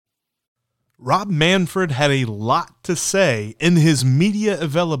Rob Manfred had a lot to say in his media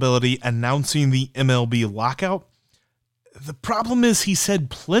availability announcing the MLB lockout. The problem is he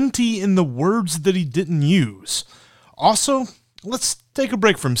said plenty in the words that he didn't use. Also, let's take a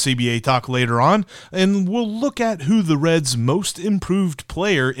break from CBA talk later on, and we'll look at who the Reds' most improved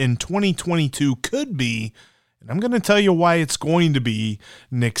player in 2022 could be, and I'm going to tell you why it's going to be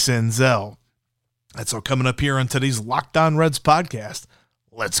Nick Senzel. That's all coming up here on today's Locked On Reds podcast.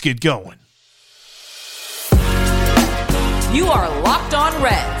 Let's get going. You are Locked On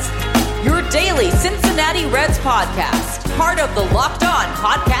Reds, your daily Cincinnati Reds podcast, part of the Locked On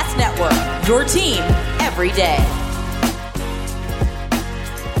Podcast Network, your team every day.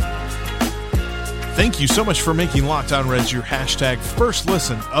 Thank you so much for making Locked On Reds your hashtag first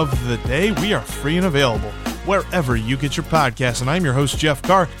listen of the day. We are free and available wherever you get your podcasts, and I'm your host, Jeff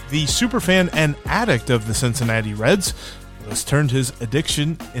Carr, the superfan and addict of the Cincinnati Reds, who has turned his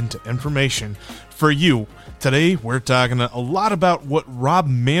addiction into information for you. Today, we're talking a lot about what Rob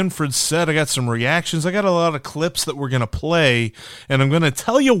Manfred said. I got some reactions. I got a lot of clips that we're going to play, and I'm going to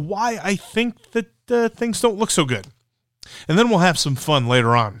tell you why I think that things don't look so good. And then we'll have some fun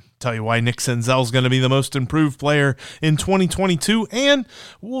later on. Tell you why Nick Senzel is going to be the most improved player in 2022, and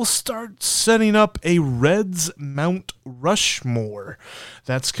we'll start setting up a Reds Mount Rushmore.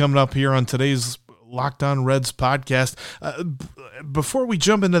 That's coming up here on today's Locked On Reds podcast. Before we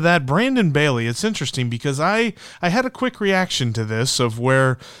jump into that, Brandon Bailey, it's interesting because I had a quick reaction to this of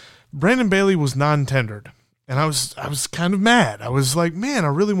where Brandon Bailey was non-tendered, and I was kind of mad. I was like, man, I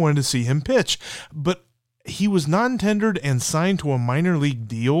really wanted to see him pitch, but he was non-tendered and signed to a minor league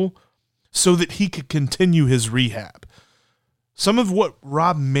deal so that he could continue his rehab. Some of what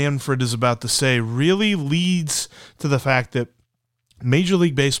Rob Manfred is about to say really leads to the fact that Major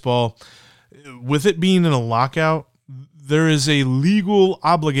League Baseball, with it being in a lockout, there is a legal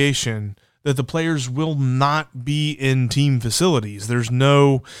obligation that the players will not be in team facilities. There's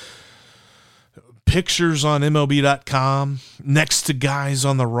no pictures on MLB.com next to guys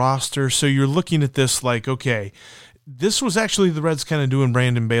on the roster. So you're looking at this like, okay, this was actually the Reds kind of doing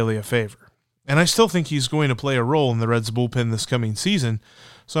Brandon Bailey a favor. And I still think he's going to play a role in the Reds bullpen this coming season.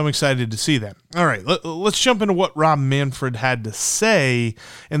 So I'm excited to see that. All right, let's jump into what Rob Manfred had to say.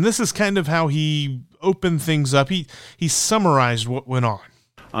 And this is kind of how he opened things up. He summarized what went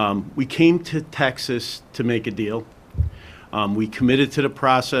on. We came to Texas to make a deal. We committed to the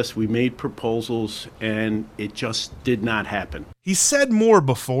process. We made proposals, and it just did not happen. He said more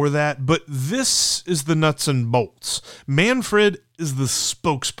before that, but this is the nuts and bolts. Manfred is the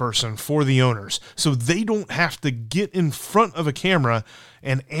spokesperson for the owners, so they don't have to get in front of a camera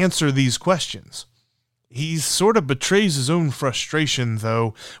and answer these questions. He sort of betrays his own frustration,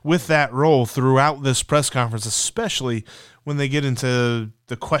 though, with that role throughout this press conference, especially when they get into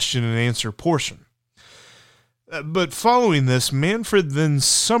the question and answer portion. But following this, Manfred then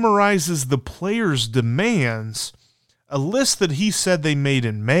summarizes the players' demands, a list that he said they made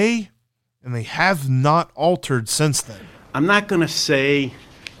in May, and they have not altered since then. I'm not going to say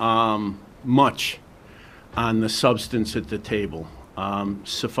much on the substance at the table.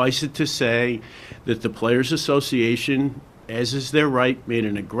 Suffice it to say that the Players Association, as is their right, made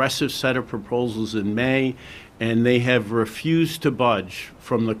an aggressive set of proposals in May, and they have refused to budge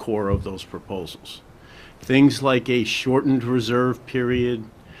from the core of those proposals. Things like a shortened reserve period,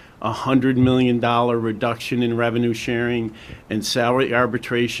 a $100 million reduction in revenue sharing, and salary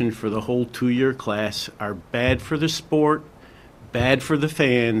arbitration for the whole two-year class are bad for the sport, bad for the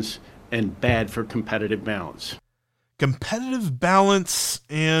fans, and bad for competitive balance. Competitive balance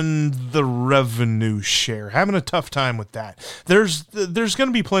and the revenue share. Having a tough time with that. There's going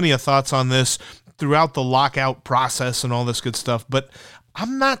to be plenty of thoughts on this throughout the lockout process and all this good stuff, but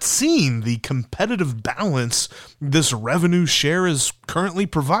I'm not seeing the competitive balance this revenue share is currently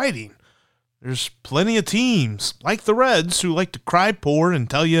providing. There's plenty of teams like the Reds who like to cry poor and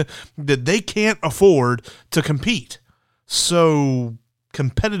tell you that they can't afford to compete. So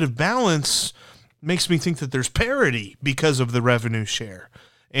competitive balance makes me think that there's parity because of the revenue share.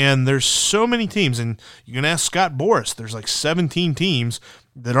 And there's so many teams, and you can ask Scott Boras, there's like 17 teams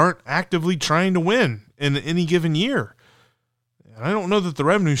that aren't actively trying to win in any given year. And I don't know that the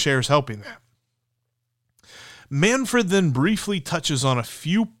revenue share is helping that. Manfred then briefly touches on a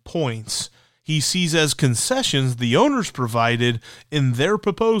few points he sees as concessions the owners provided in their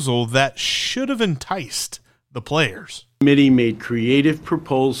proposal that should have enticed the players. The committee made creative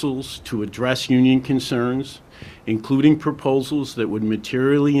proposals to address union concerns, including proposals that would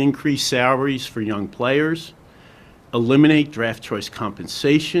materially increase salaries for young players, eliminate draft choice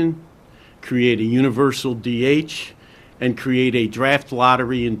compensation, create a universal DH, and create a draft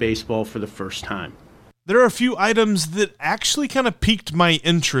lottery in baseball for the first time. There are a few items that actually kind of piqued my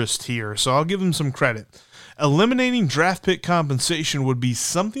interest here, so I'll give them some credit. Eliminating draft pick compensation would be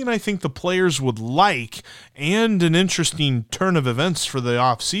something I think the players would like and an interesting turn of events for the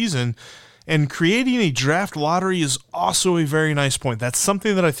offseason. And creating a draft lottery is also a very nice point. That's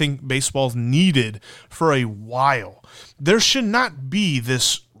something that I think baseball's needed for a while. There should not be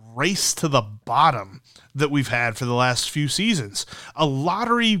this race to the bottom that we've had for the last few seasons. A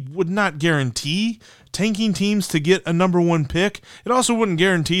lottery would not guarantee tanking teams to get a number one pick. It also wouldn't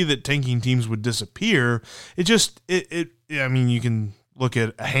guarantee that tanking teams would disappear. I mean, you can look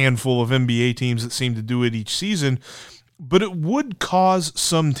at a handful of NBA teams that seem to do it each season, but it would cause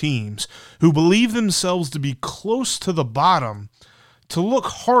some teams who believe themselves to be close to the bottom to look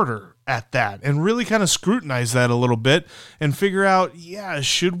harder at that and really kind of scrutinize that a little bit and figure out,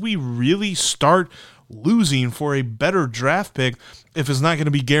 should we really start losing for a better draft pick if it's not going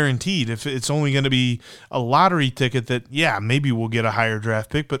to be guaranteed, if it's only going to be a lottery ticket that, maybe we'll get a higher draft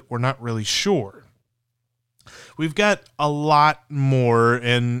pick, but we're not really sure. We've got a lot more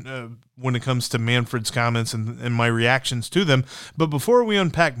when it comes to Manfred's comments and my reactions to them, but before we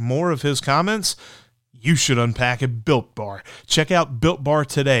unpack more of his comments, you should unpack a Built Bar. Check out Built Bar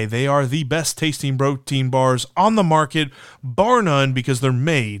today. They are the best tasting protein bars on the market, bar none, because they're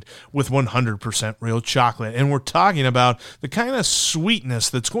made with 100% real chocolate. And we're talking about the kind of sweetness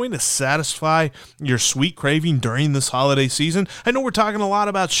that's going to satisfy your sweet craving during this holiday season. I know we're talking a lot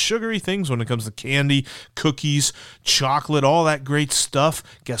about sugary things when it comes to candy, cookies, chocolate, all that great stuff.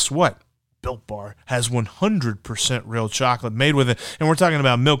 Guess what? Built Bar has 100% real chocolate made with it, and we're talking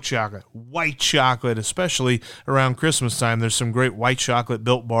about milk chocolate, white chocolate, especially around Christmas time. There's some great white chocolate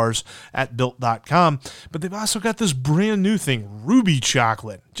Built Bars at Built.com, but they've also got this brand new thing, Ruby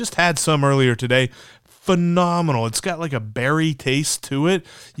Chocolate. Just had some earlier today. Phenomenal. It's got like a berry taste to it.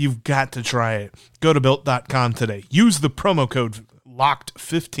 You've got to try it. Go to Built.com today. Use the promo code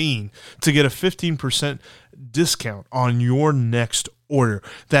LOCKED15 to get a 15% discount on your next order.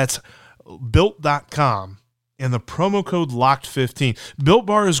 That's Built.com and the promo code LOCKED15. Built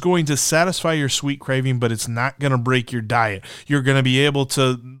Bar is going to satisfy your sweet craving, but it's not going to break your diet. You're going to be able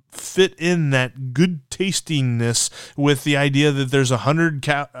to fit in that good tastiness with the idea that there's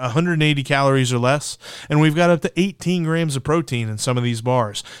 180 calories or less, and we've got up to 18 grams of protein in some of these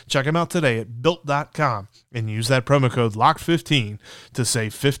bars. Check them out today at Built.com and use that promo code LOCKED15 to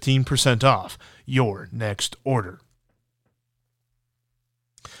save 15% off your next order.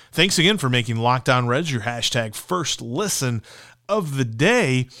 Thanks again for making Locked On Reds your hashtag first listen of the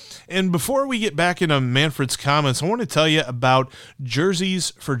day. And before we get back into Manfred's comments, I want to tell you about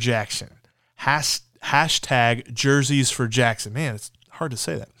Jerseys for Jackson. Hashtag Jerseys for Jackson. Man, it's hard to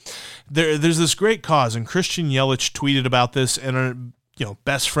say that. There's this great cause, and Christian Yelich tweeted about this, and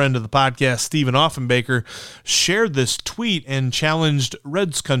best friend of the podcast, Stephen Offenbaker, shared this tweet and challenged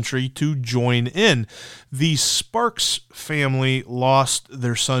Reds Country to join in. The Sparks family lost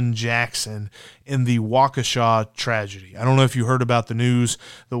their son Jackson in the Waukesha tragedy. I don't know if you heard about the news,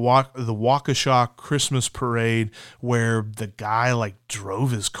 the Waukesha Christmas parade where the guy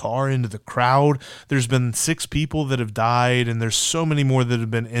drove his car into the crowd. There's been 6 people that have died, and there's so many more that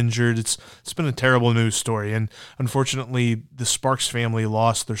have been injured. It's been a terrible news story, and unfortunately the Sparks family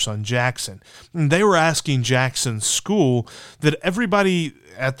lost their son Jackson. And they were asking Jackson's school that everybody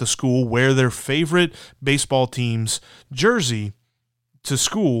at the school wear their favorite baseball team's jersey to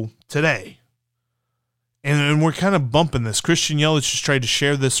school today. And we're kind of bumping this. Christian Yelich just tried to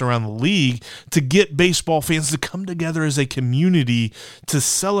share this around the league to get baseball fans to come together as a community to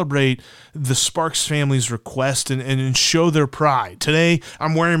celebrate the Sparks family's request and show their pride. Today,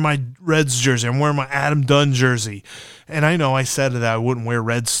 I'm wearing my Reds jersey. I'm wearing my Adam Dunn jersey. And I know I said that I wouldn't wear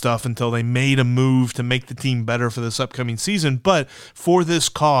Reds stuff until they made a move to make the team better for this upcoming season. But for this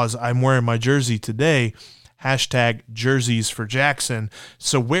cause, I'm wearing my jersey today. Hashtag Jerseys for Jackson.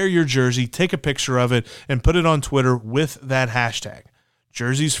 So wear your jersey, take a picture of it, and put it on Twitter with that hashtag,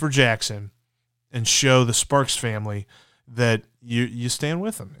 Jerseys for Jackson, and show the Sparks family that you stand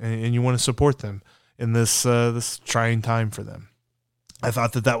with them and you want to support them in this trying time for them. I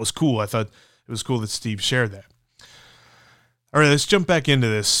thought that was cool. I thought it was cool that Steve shared that. All right, let's jump back into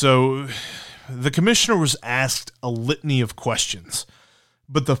this. So the commissioner was asked a litany of questions,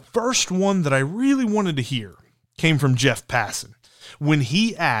 but the first one that I really wanted to hear came from Jeff Passan when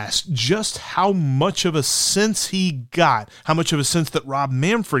he asked just how much of a sense that Rob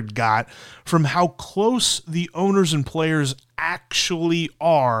Manfred got from how close the owners and players actually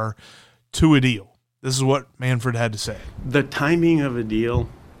are to a deal. This is what Manfred had to say. The timing of a deal,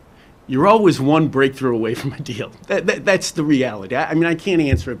 You're always one breakthrough away from a deal. That's the reality. I mean, I can't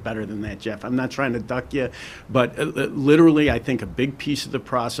answer it better than that, Jeff. I'm not trying to duck you, but literally, I think a big piece of the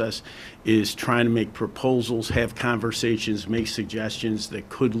process is trying to make proposals, have conversations, make suggestions that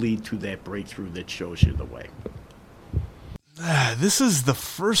could lead to that breakthrough that shows you the way. This is the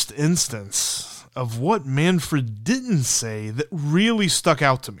first instance of what Manfred didn't say that really stuck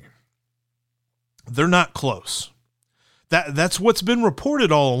out to me. They're not close. That's what's been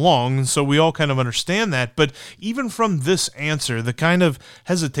reported all along, and so we all kind of understand that. But even from this answer, the kind of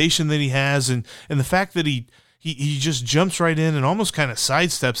hesitation that he has and the fact that he just jumps right in and almost kind of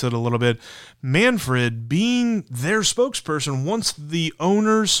sidesteps it a little bit, Manfred, being their spokesperson, wants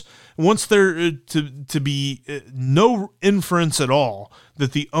there to be no inference at all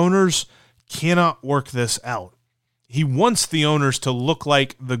that the owners cannot work this out. He wants the owners to look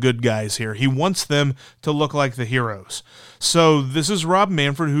like the good guys here. He wants them to look like the heroes. So this is Rob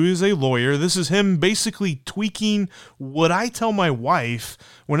Manfred, who is a lawyer. This is him basically tweaking what I tell my wife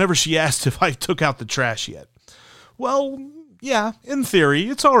whenever she asks if I took out the trash yet. Well, yeah, in theory,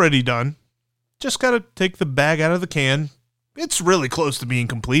 it's already done. Just got to take the bag out of the can. It's really close to being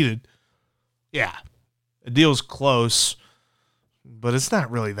completed. Yeah, the deal's close, but it's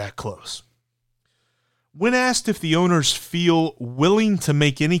not really that close. When asked if the owners feel willing to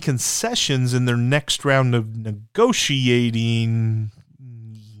make any concessions in their next round of negotiating,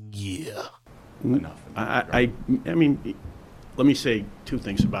 yeah. Enough. I mean, let me say two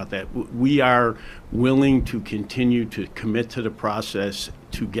things about that. We are willing to continue to commit to the process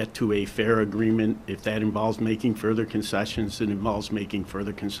to get to a fair agreement. If that involves making further concessions, it involves making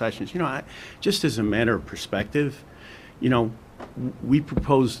further concessions. Just as a matter of perspective, we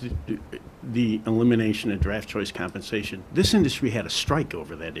proposed the elimination of draft choice compensation. This industry had a strike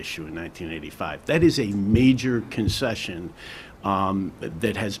over that issue in 1985. That is a major concession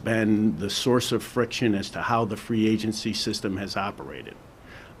that has been the source of friction as to how the free agency system has operated.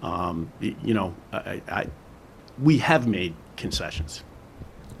 We have made concessions.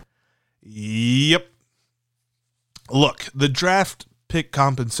 Yep. Look, the draft pick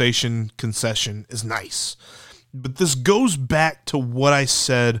compensation concession is nice. But this goes back to what I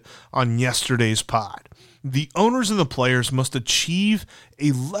said on yesterday's pod. The owners and the players must achieve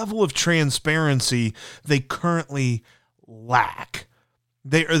a level of transparency they currently lack.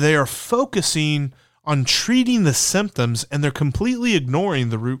 They are focusing on treating the symptoms, and they're completely ignoring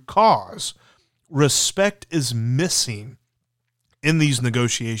the root cause. Respect is missing in these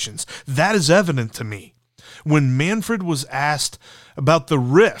negotiations. That is evident to me. When Manfred was asked about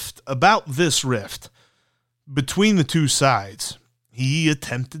this rift, between the two sides, he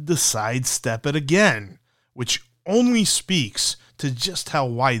attempted to sidestep it again, which only speaks to just how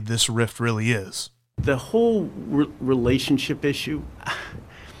wide this rift really is. The whole relationship issue,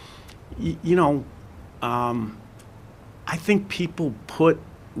 I think people put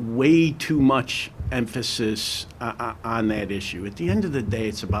way too much emphasis on that issue. At the end of the day,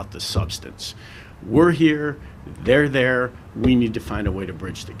 it's about the substance. We're here, they're there, we need to find a way to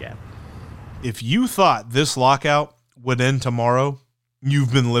bridge the gap. If you thought this lockout would end tomorrow,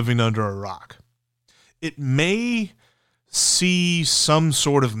 you've been living under a rock. It may see some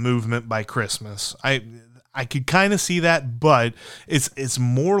sort of movement by Christmas. I could kind of see that, but it's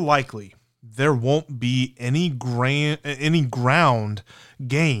more likely there won't be any ground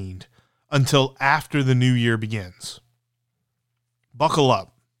gained until after the new year begins. Buckle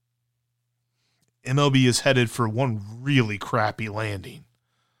up. MLB is headed for one really crappy landing.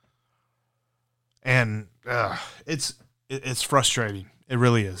 And it's frustrating. It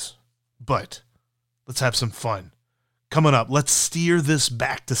really is. But let's have some fun. Coming up, let's steer this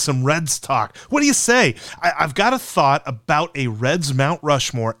back to some Reds talk. What do you say? I've got a thought about a Reds Mount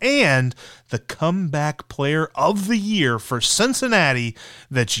Rushmore and the comeback player of the year for Cincinnati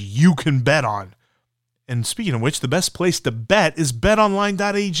that you can bet on. And speaking of which, the best place to bet is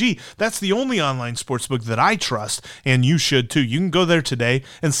betonline.ag. That's the only online sportsbook that I trust, and you should too. You can go there today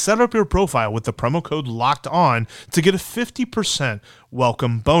and set up your profile with the promo code LOCKEDON to get a 50%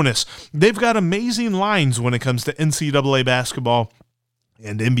 welcome bonus. They've got amazing lines when it comes to NCAA basketball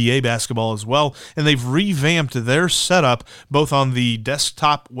and NBA basketball as well, and they've revamped their setup both on the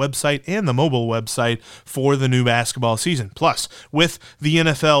desktop website and the mobile website for the new basketball season. Plus, with the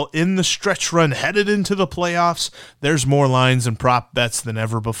NFL in the stretch run headed into the playoffs, there's more lines and prop bets than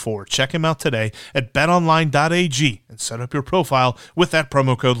ever before. Check them out today at betonline.ag and set up your profile with that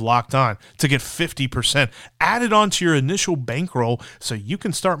promo code LOCKEDON to get 50% added onto your initial bankroll so you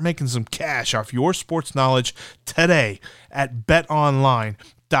can start making some cash off your sports knowledge today at BetOnline.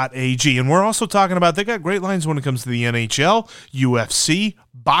 And we're also talking about, they got great lines when it comes to the NHL, UFC,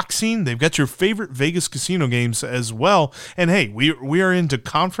 boxing. They've got your favorite Vegas casino games as well. And hey, we are into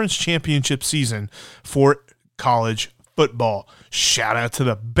conference championship season for college football. Shout out to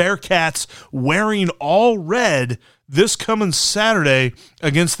the Bearcats wearing all red this coming Saturday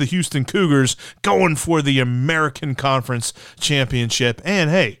against the Houston Cougars, going for the American Conference Championship. And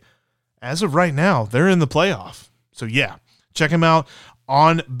hey, as of right now, they're in the playoff. So yeah, check them out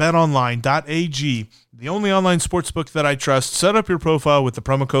on betonline.ag, the only online sportsbook that I trust. Set up your profile with the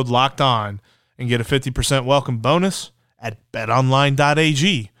promo code LOCKEDON and get a 50% welcome bonus at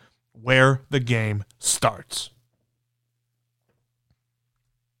betonline.ag, where the game starts.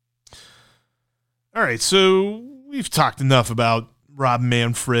 All right, so we've talked enough about Rob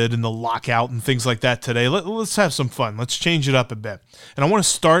Manfred and the lockout and things like that today. Let's have some fun. Let's change it up a bit. And I want to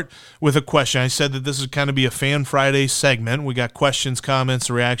start with a question. I said that this is kind of be a Fan Friday segment. We got questions, comments,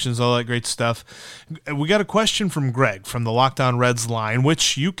 reactions, all that great stuff. We got a question from Greg from the Locked On Reds line,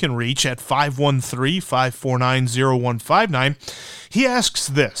 which you can reach at 513-549-0159. He asks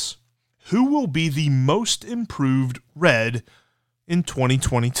this: who will be the most improved Red in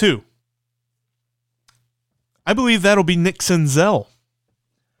 2022? I believe that'll be Nick Senzel.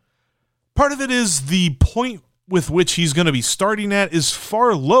 Part of it is the point with which he's going to be starting at is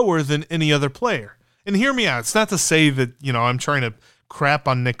far lower than any other player. And hear me out. It's not to say that, I'm trying to crap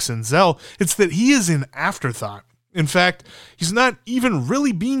on Nick Senzel. It's that he is an afterthought. In fact, he's not even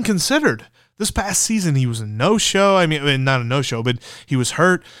really being considered. This past season, he was a no-show. I mean, not a no-show, but he was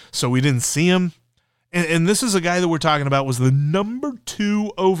hurt, so we didn't see him. And this is a guy that we're talking about was the number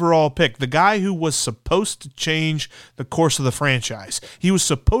 2 overall pick, the guy who was supposed to change the course of the franchise. He was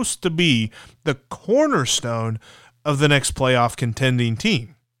supposed to be the cornerstone of the next playoff contending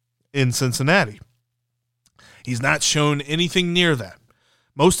team in Cincinnati. He's not shown anything near that.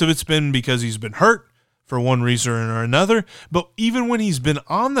 Most of it's been because he's been hurt for one reason or another, but even when he's been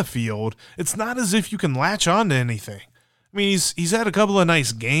on the field, it's not as if you can latch on to anything. I mean, he's had a couple of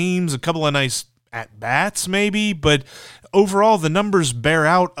nice games, a couple of nice at-bats maybe, but overall the numbers bear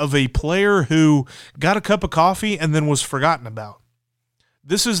out of a player who got a cup of coffee and then was forgotten about.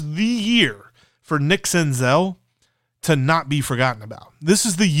 This is the year for Nick Senzel to not be forgotten about. This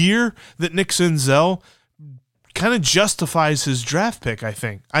is the year that Nick Senzel kind of justifies his draft pick, I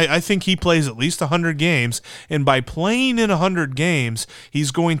think. I think he plays at least 100 games, and by playing in 100 games,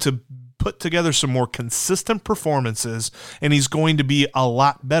 he's going to put together some more consistent performances, and he's going to be a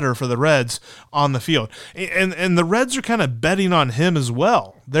lot better for the Reds on the field. And the Reds are kind of betting on him as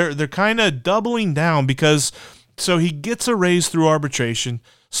well. They're kind of doubling down because so he gets a raise through arbitration.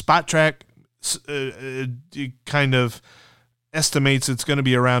 Spot Track kind of estimates it's going to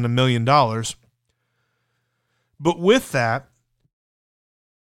be around $1 million. But with that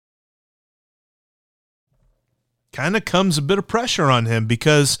kind of comes a bit of pressure on him,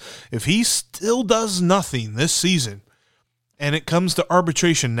 because if he still does nothing this season and it comes to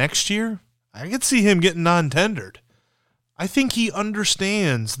arbitration next year, I could see him getting non-tendered. I think he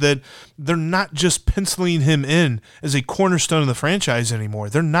understands that they're not just penciling him in as a cornerstone of the franchise anymore.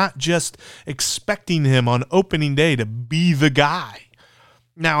 They're not just expecting him on opening day to be the guy.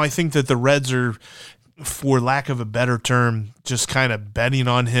 Now, I think that the Reds are, for lack of a better term, just kind of betting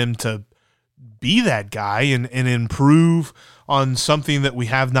on him to be that guy and improve on something that we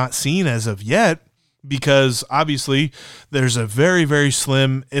have not seen as of yet, because obviously there's a very, very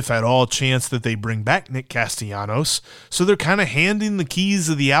slim, if at all, chance that they bring back Nick Castellanos. So they're kind of handing the keys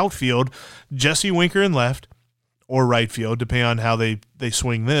of the outfield, Jesse Winker in left or right field, depending on how they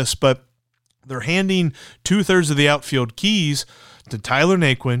swing this, but they're handing 2/3 of the outfield keys to Tyler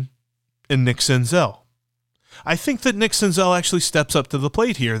Naquin and Nick Senzel. I think that Nick Senzel actually steps up to the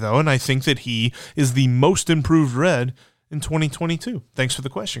plate here, though, and I think that he is the most improved Red in 2022. Thanks for the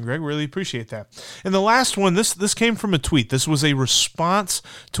question, Greg. Really appreciate that. And the last one, this came from a tweet. This was a response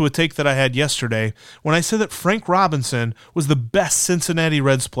to a take that I had yesterday when I said that Frank Robinson was the best Cincinnati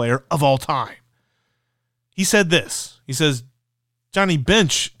Reds player of all time. He said this. He says, Johnny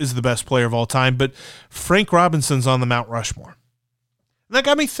Bench is the best player of all time, but Frank Robinson's on the Mount Rushmore. And that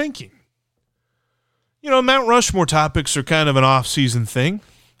got me thinking. Mount Rushmore topics are kind of an off-season thing.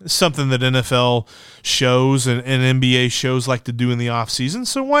 It's something that NFL shows and NBA shows like to do in the off-season,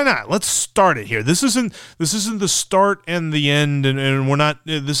 so why not? Let's start it here. This isn't the start and the end, and we're not.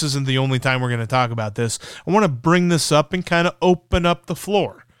 This isn't the only time we're going to talk about this. I want to bring this up and kind of open up the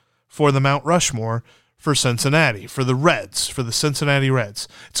floor for the Mount Rushmore for Cincinnati, for the Reds, for the Cincinnati Reds.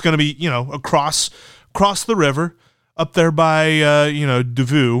 It's going to be, across the river, up there by,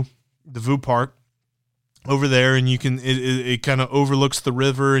 Devou Park. over there, and you can it kind of overlooks the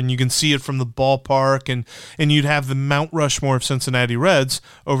river, and you can see it from the ballpark, and you'd have the Mount Rushmore of Cincinnati Reds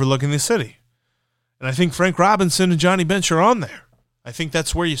overlooking the city. And I think Frank Robinson and Johnny Bench are on there. I think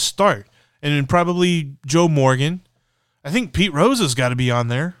that's where you start. And then probably Joe Morgan. I think Pete Rose has got to be on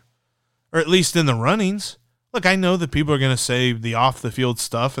there, or at least in the runnings. Look, I know that people are going to say the off-the-field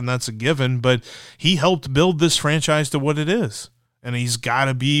stuff, and that's a given, but he helped build this franchise to what it is, and he's got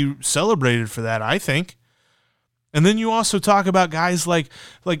to be celebrated for that, I think. And then you also talk about guys like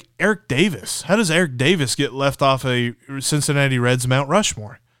Eric Davis. How does Eric Davis get left off a Cincinnati Reds Mount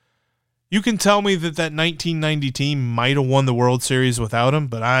Rushmore? You can tell me that 1990 team might have won the World Series without him,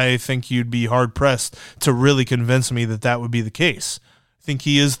 but I think you'd be hard-pressed to really convince me that that would be the case. I think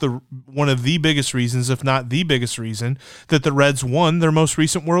he is one of the biggest reasons, if not the biggest reason, that the Reds won their most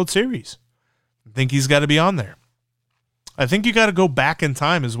recent World Series. I think he's got to be on there. I think you got to go back in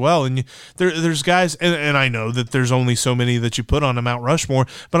time as well. And there's guys, and I know that there's only so many that you put on a Mount Rushmore,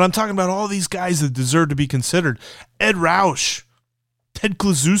 but I'm talking about all these guys that deserve to be considered. Ed Rausch, Ted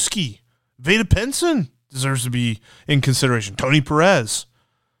Kluszewski, Vada Pinson deserves to be in consideration. Tony Perez.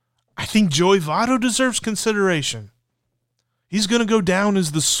 I think Joey Votto deserves consideration. He's going to go down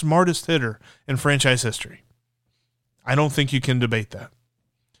as the smartest hitter in franchise history. I don't think you can debate that.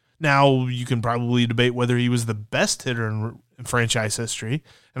 Now, you can probably debate whether he was the best hitter in franchise history,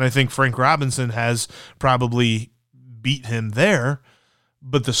 and I think Frank Robinson has probably beat him there,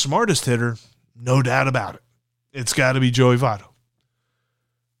 but the smartest hitter, no doubt about it. It's got to be Joey Votto.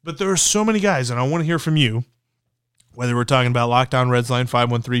 But there are so many guys, and I want to hear from you, whether we're talking about Locked On Reds line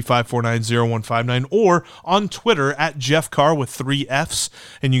 513-549-0159 or on Twitter at Jeff Carr with 3 Fs,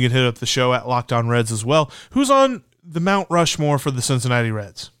 and you can hit up the show at Locked On Reds as well. Who's on the Mount Rushmore for the Cincinnati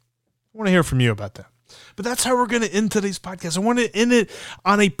Reds? I want to hear from you about that. But that's how we're going to end today's podcast. I want to end it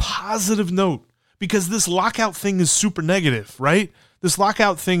on a positive note because this lockout thing is super negative, right? This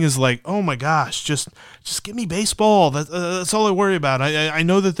lockout thing is like, oh my gosh, just give me baseball. That's all I worry about. I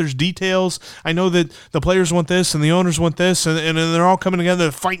know that there's details. I know that the players want this and the owners want this, and they're all coming together,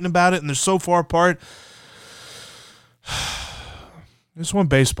 they're fighting about it, and they're so far apart. I just want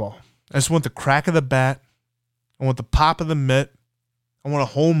baseball. I just want the crack of the bat. I want the pop of the mitt. I want a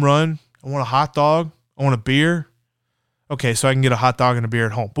home run. I want a hot dog. I want a beer. Okay, so I can get a hot dog and a beer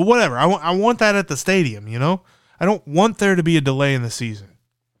at home. But whatever. I want that at the stadium, you know? I don't want there to be a delay in the season.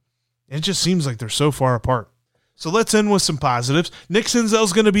 It just seems like they're so far apart. So let's end with some positives. Nick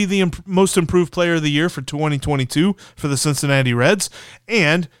Senzel's going to be the most improved player of the year for 2022 for the Cincinnati Reds.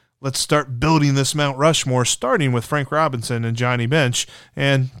 And let's start building this Mount Rushmore, starting with Frank Robinson and Johnny Bench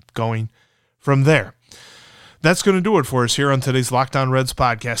and going from there. That's going to do it for us here on today's Locked On Reds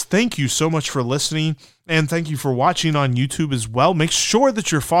podcast. Thank you so much for listening, and thank you for watching on YouTube as well. Make sure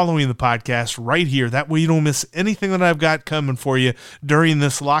that you're following the podcast right here. That way you don't miss anything that I've got coming for you during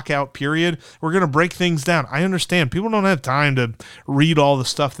this lockout period. We're going to break things down. I understand people don't have time to read all the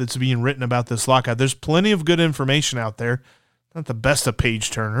stuff that's being written about this lockout. There's plenty of good information out there. Not the best of page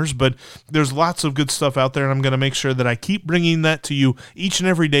turners, but there's lots of good stuff out there, and I'm going to make sure that I keep bringing that to you each and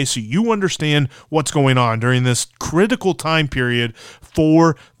every day so you understand what's going on during this critical time period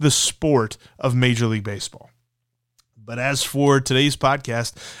for the sport of Major League Baseball. But as for today's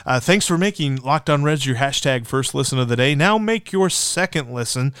podcast, thanks for making Locked On Reds your hashtag first listen of the day. Now make your second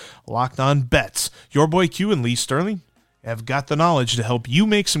listen Locked On Bets. Your boy Q and Lee Sterling have got the knowledge to help you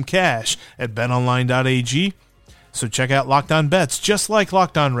make some cash at betonline.ag. So check out Locked On Bets, just like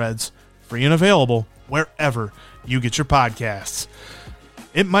Locked On Reds, free and available wherever you get your podcasts.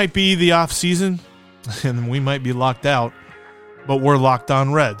 It might be the off season, and we might be locked out, but we're Locked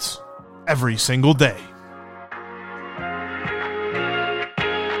On Reds every single day.